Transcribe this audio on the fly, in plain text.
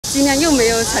今天又没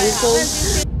有成功。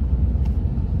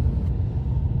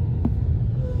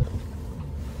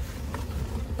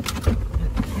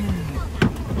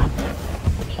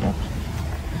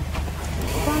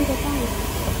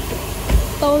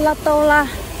到啦，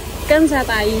跟着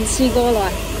大鱼吃過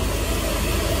來。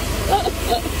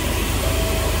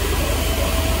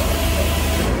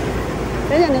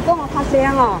等陣你幫我拍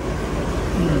相哦。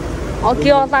我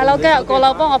叫我大佬今日過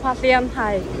嚟幫我拍相，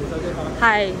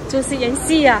係做攝影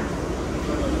師啊。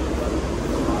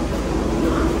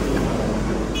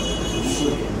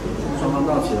雙方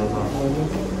到齊了嗎？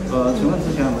請問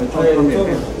之前有沒有做過免費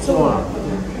做了？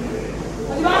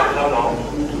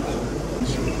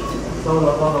收到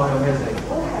有咩食？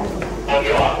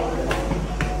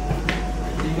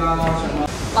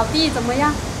老弟怎麼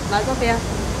樣？來這邊。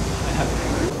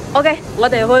OK， 我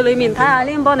哋去裏面睇下，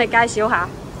呢幫你介紹下。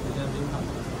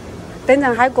等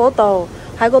陣喺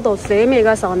嗰度寫咩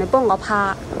嘅時候，你幫我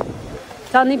拍。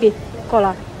走呢邊過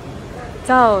來，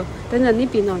走。等陣呢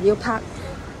邊哦要拍。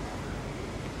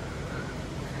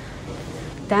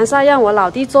等一下讓我老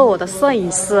弟做我的攝影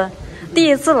師。第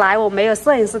一次來我沒有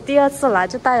攝影師，第二次來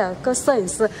就帶了個攝影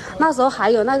師。那時候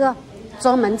還有那個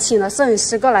專門請了攝影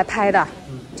師過來拍的，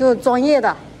就專業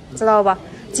的，知道吧？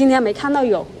今天沒看到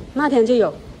有，那天就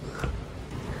有。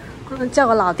叫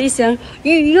我老弟先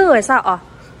預熱一下啊。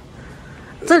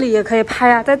這裡也可以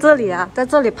拍啊，在這裡啊，在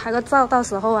這裡拍個照，到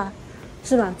時候啊，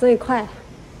是吧？這一塊，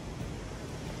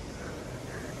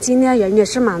今天人也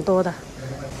是蠻多的。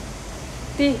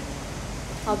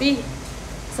老弟。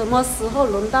什麼時候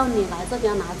輪到你來這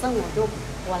邊拿證，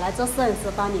我來做攝影師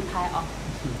幫你拍哦，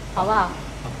好不好？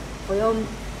不用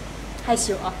害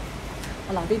羞啊，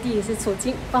我老弟第一次出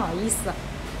鏡，不好意思啊。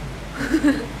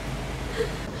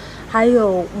還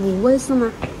有5位是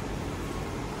嗎？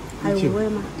還有5位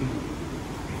嗎？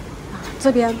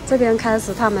這邊開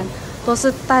始他們都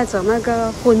是帶着那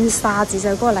個婚紗直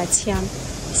接過來簽，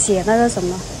寫那個什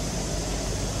麼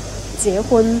結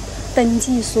婚登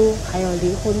記書，還有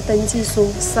離婚登記書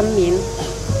聲明。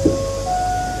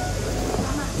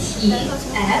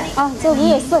啊，這不是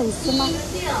有攝影師嗎？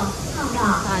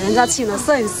啊，人家請了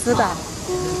攝影師的。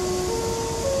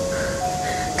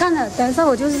看了，等一下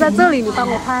我就是在這裡，你幫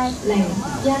我拍。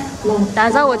等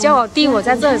一下我叫我弟，我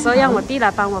在這裡的時候讓我弟來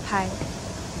幫我拍。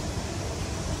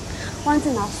忘記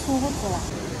拿梳子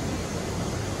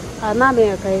了。啊，那邊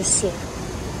也可以寫，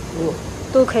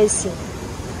都可以寫。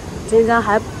今天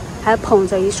還捧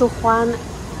着一束花呢，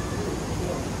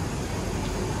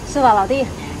是吧，老弟？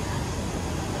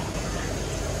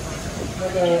那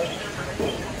個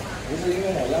不是因為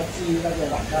我要記那個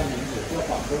網站名字，叫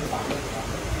廣州版。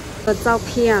的照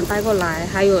片帶過來，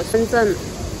還有身份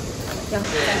證。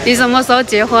你什麼時候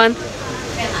結婚？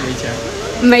沒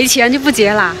錢。沒錢就不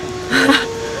結啦？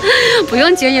不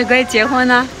用錢也可以結婚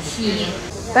啊。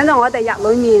等陣我哋入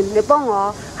裏面，你幫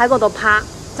我喺嗰度拍。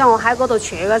像我喺嗰度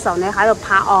取嘅時候，你喺度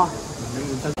拍哦。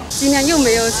今天又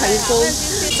沒有成功，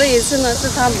這一次呢是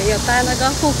他沒有帶那個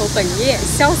戶口本頁，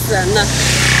笑死人了。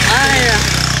哎呀，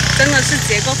真的是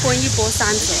結過婚一波三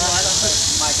折，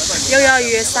又要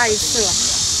約下一次了。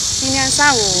今天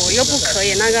上午又不可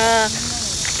以那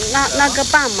個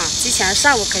辦嘛，之前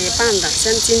上午可以辦的，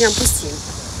今天不行。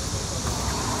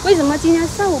為什麼今天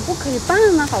上午不可以辦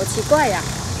呢？好奇怪呀。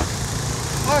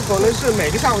那可能是每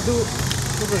個上午都。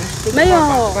沒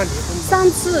有，上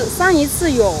一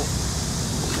次有。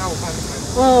下午辦。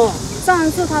哦，上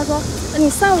一次他說你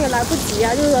下午也來不及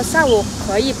啊，就是說下午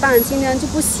可以辦，今天就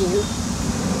不行。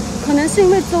可能是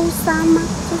因為周三嗎？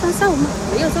周三下午嗎？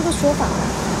沒有這個說法。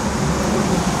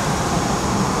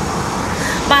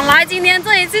本來今天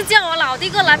這一次叫我老弟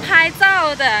過來拍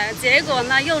照的，結果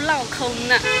呢又落空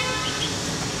了。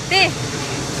弟。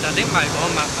小弟買過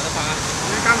買得拍啊？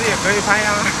你剛才也可以拍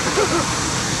啊。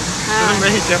沒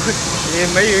結婚，也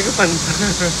沒有一個本子。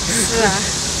是啊，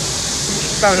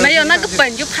沒有那個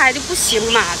本就拍就不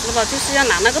行嘛，知道吧？就是要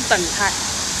拿那個本拍。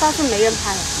上次沒人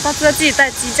拍，下次要自己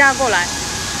帶機架過來，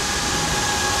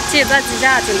自己帶機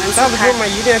架只能自拍。差不多我們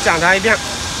一定要檢查一遍，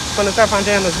不能再犯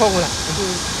這樣的錯誤了。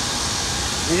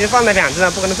已經犯了2次了，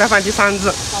不可能再犯第3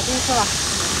次。搞定是吧？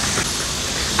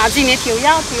下次你調休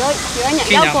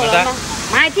過了嗎？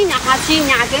買聽日下次20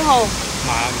幾號。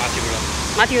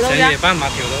馬調到啫。上夜班馬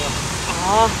調到啊。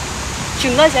哦，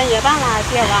全都上夜班啦，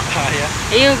知係嘛？係啊。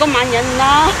妖咁晚人咯。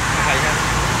係啊。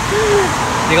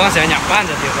你講上日班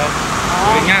就調到，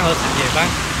佢啱好上夜班。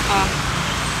啊。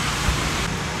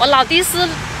我老弟是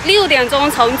6點鐘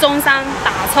從中山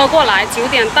打車過來，9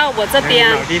點到我這邊，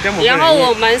然後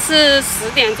我們是10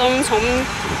點鐘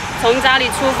從家裡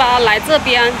出發來這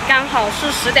邊，剛好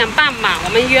是10點半嘛，我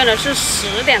們約的是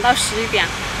10點到11點，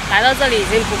來到這裡已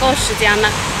經不夠時間了。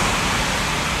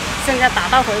现在打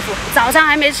道回府，早餐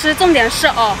还没吃，重点是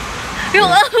哦，又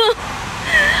饿，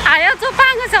还要坐半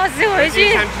个小时回去。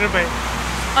吃呗。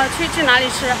去哪里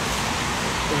吃？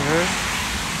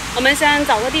我们先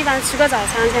找个地方吃个早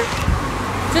餐先，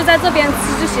就在这边吃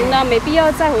就行了，没必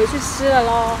要再回去吃了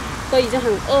咯，都已经很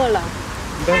饿了。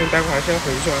你待会儿还是要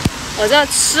回去啊？我这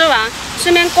吃完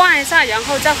顺便逛一下，然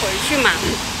后再回去嘛。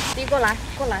你过来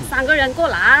，3个人过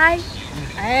来，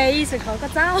哎，一起合个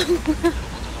照。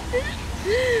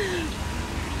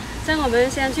这样我们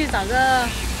先去找个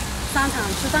商场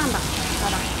吃饭吧，好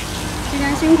吧？今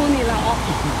天辛苦你了哦。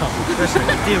这是你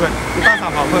地位，你大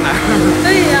早跑过来。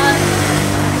对呀，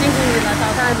辛苦你了，早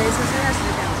餐还没吃，现在10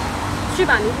点了。去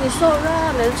吧，你说个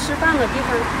能吃饭的地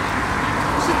方，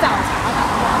是早茶吧？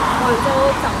广州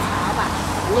早茶吧？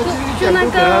就那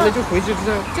个，那就回去这。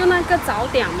就那个早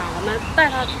点嘛，我们带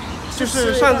他。就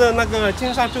是上着那个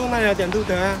金沙洲那家店都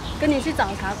得啊。跟你去早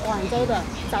茶，广州的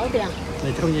早点。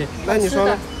没同意。那你说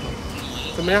呢？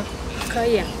怎么样？可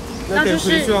以。那就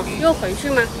是又回去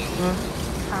吗？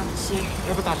好，行。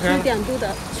要不打车？去点都德，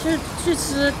去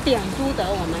吃点都德，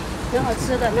我们很好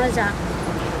吃的那家。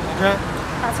打车？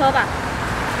打车吧。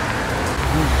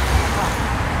好。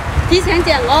提前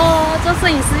讲哦，做摄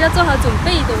影师要做好准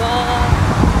备的哦。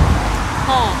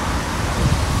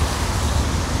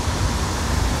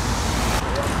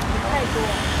太多，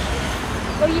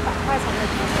都100块钱的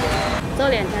结婚，这2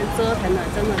天折腾的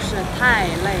真的是太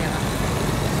累了。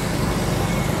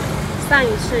上一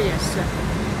次也是，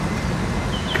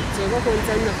结个婚真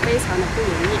的非常的不容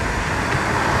易。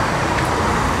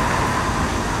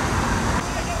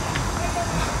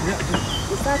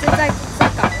你下次再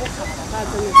搞不好的话，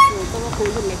真的是这个婚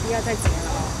就没必要再结了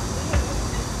哦。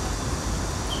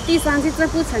第3次这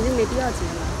不成就没必要结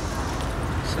了。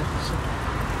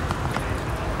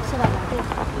是吧，老弟？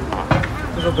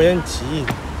这个不用急。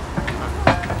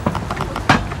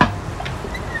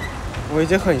我已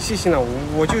经很细心了，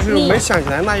我就是没想起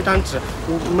来那一张纸，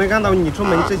我没看到你出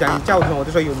门之前你叫我，我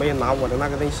就说有没有拿我的那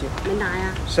个东西。没拿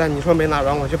呀。是啊，你说没拿，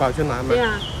然后我就跑去拿嘛。对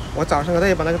啊。我早上他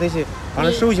也把那个东西把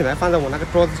它收起来，放在我那个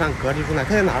桌子上隔离出来，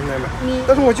他也拿出来了。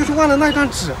但是我就是忘了那一张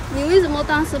纸。你为什么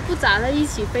当时不砸在一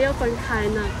起，非要分开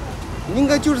呢？应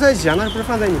该就是在一起啊，那不是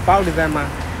放在你包里在吗？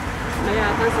没有，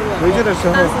当时我回去的时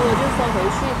候，当时我就说回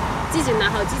去自己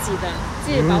拿好自己的，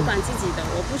自己保管自己的，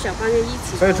我不想放在一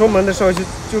起。所以出门的时候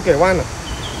就给忘了。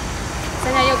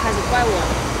现在又开始怪我了。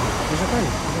不是怪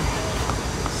你，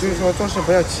就是说做事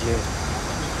不要急，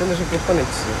真的是不能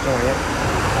急这玩意儿。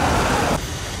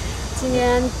今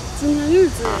天日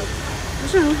子不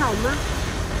是很好吗？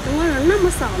怎么人那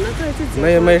么少呢？这一次结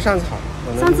婚没上次好。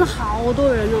上次好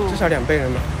多人哦。至少2倍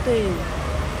人吧。对。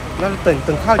那是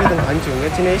等号就等很久，你看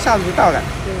今天一下子就到了。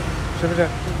对。是不是？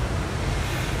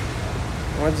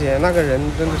我姐那个人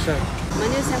真的是。我们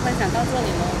就先分享到这里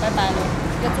了，拜拜了，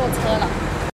要坐车了。